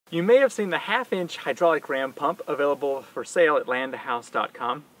You may have seen the 1/2-inch hydraulic ram pump available for sale at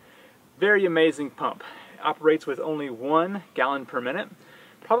landhouse.com. Very amazing pump. It operates with only 1 gallon per minute.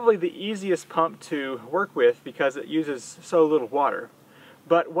 Probably the easiest pump to work with because it uses so little water.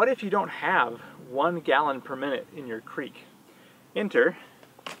 But what if you don't have 1 gallon per minute in your creek? Enter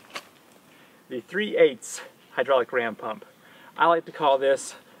the 3/8 hydraulic ram pump. I like to call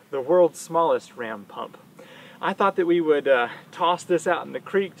this the world's smallest ram pump. I thought that we would toss this out in the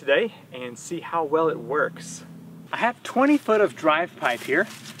creek today and see how well it works. I have 20 foot of drive pipe here,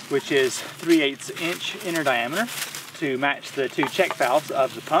 which is 3/8 inch inner diameter to match the 2 check valves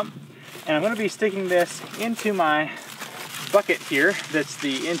of the pump. And I'm going to be sticking this into my bucket here that's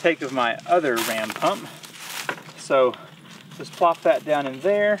the intake of my other ram pump. So just plop that down in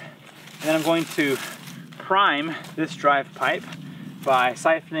there, and then I'm going to prime this drive pipe by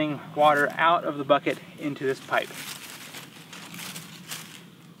siphoning water out of the bucket into this pipe.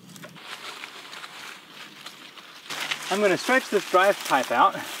 I'm going to stretch this drive pipe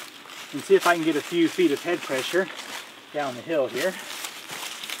out and see if I can get a few feet of head pressure down the hill here.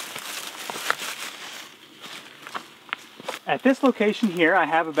 At this location here, I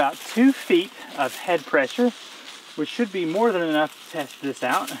have about 2 feet of head pressure, which should be more than enough to test this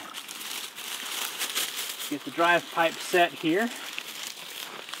out. Get the drive pipe set here.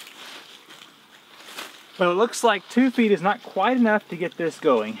 Well, it looks like 2 feet is not quite enough to get this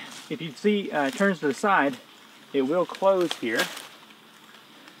going. If you see it turns to the side, it will close here.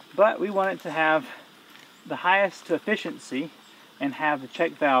 But we want it to have the highest efficiency and have the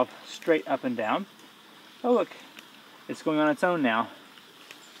check valve straight up and down. Oh look, it's going on its own now.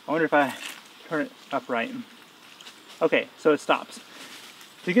 I wonder if I turn it upright. Okay, so it stops.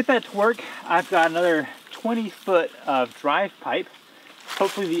 To get that to work, I've got another 20 foot of drive pipe.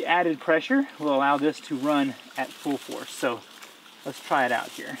 Hopefully the added pressure will allow this to run at full force. So let's try it out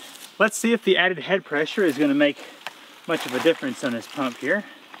here. Let's see if the added head pressure is going to make much of a difference on this pump here.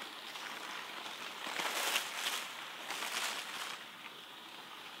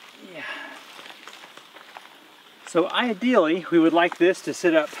 Yeah. So ideally, we would like this to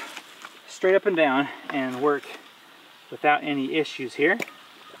sit up straight up and down and work without any issues here.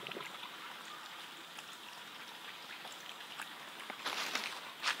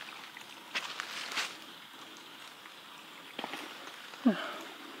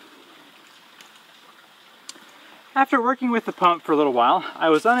 After working with the pump for a little while, I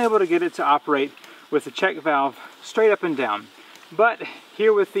was unable to get it to operate with the check valve straight up and down. But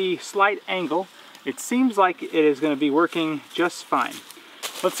here with the slight angle, it seems like it is going to be working just fine.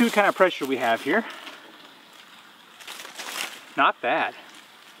 Let's see what kind of pressure we have here. Not bad.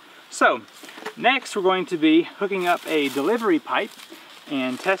 So, next we're going to be hooking up a delivery pipe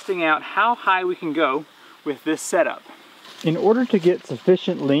and testing out how high we can go with this setup. In order to get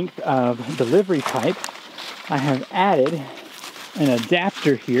sufficient length of delivery pipe, I have added an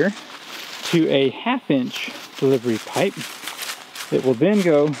adapter here to a 1/2-inch delivery pipe. It will then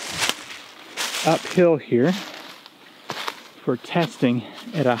go uphill here for testing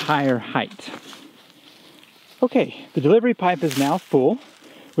at a higher height. Okay, the delivery pipe is now full,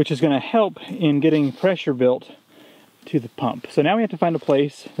 which is going to help in getting pressure built to the pump. So now we have to find a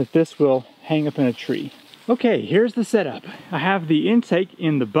place that this will hang up in a tree. Okay, here's the setup. I have the intake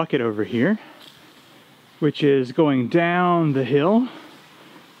in the bucket over here, which is going down the hill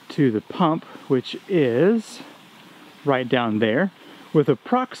to the pump, which is right down there, with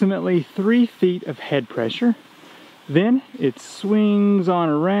approximately 3 feet of head pressure. Then it swings on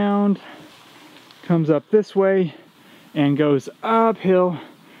around, comes up this way, and goes uphill,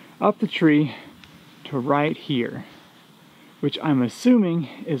 up the tree to right here, which I'm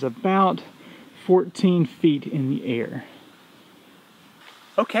assuming is about 14 feet in the air.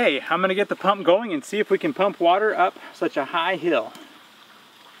 Okay, I'm gonna get the pump going and see if we can pump water up such a high hill.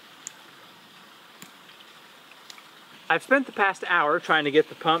 I've spent the past hour trying to get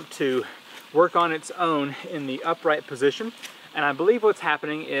the pump to work on its own in the upright position, and I believe what's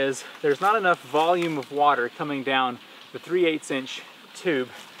happening is there's not enough volume of water coming down the 3/8 inch tube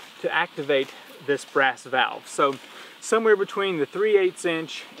to activate this brass valve. So somewhere between the 3/8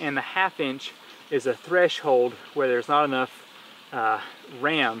 inch and the 1/2 inch is a threshold where there's not enough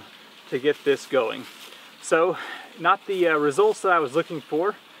ram to get this going. So not the results that I was looking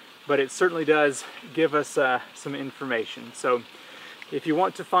for, but it certainly does give us some information. So if you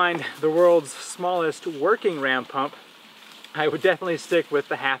want to find the world's smallest working ram pump, I would definitely stick with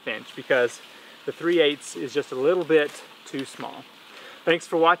the 1/2 inch because the 3/8 is just a little bit too small. Thanks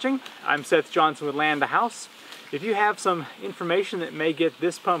for watching. I'm Seth Johnson with Land to House. If you have some information that may get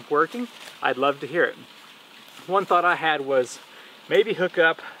this pump working, I'd love to hear it. One thought I had was maybe hook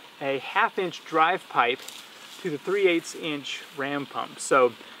up a 1/2 inch drive pipe to the 3/8 inch ram pump.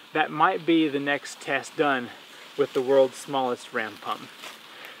 So that might be the next test done with the world's smallest ram pump.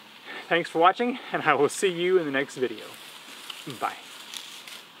 Thanks for watching, and I will see you in the next video. Bye.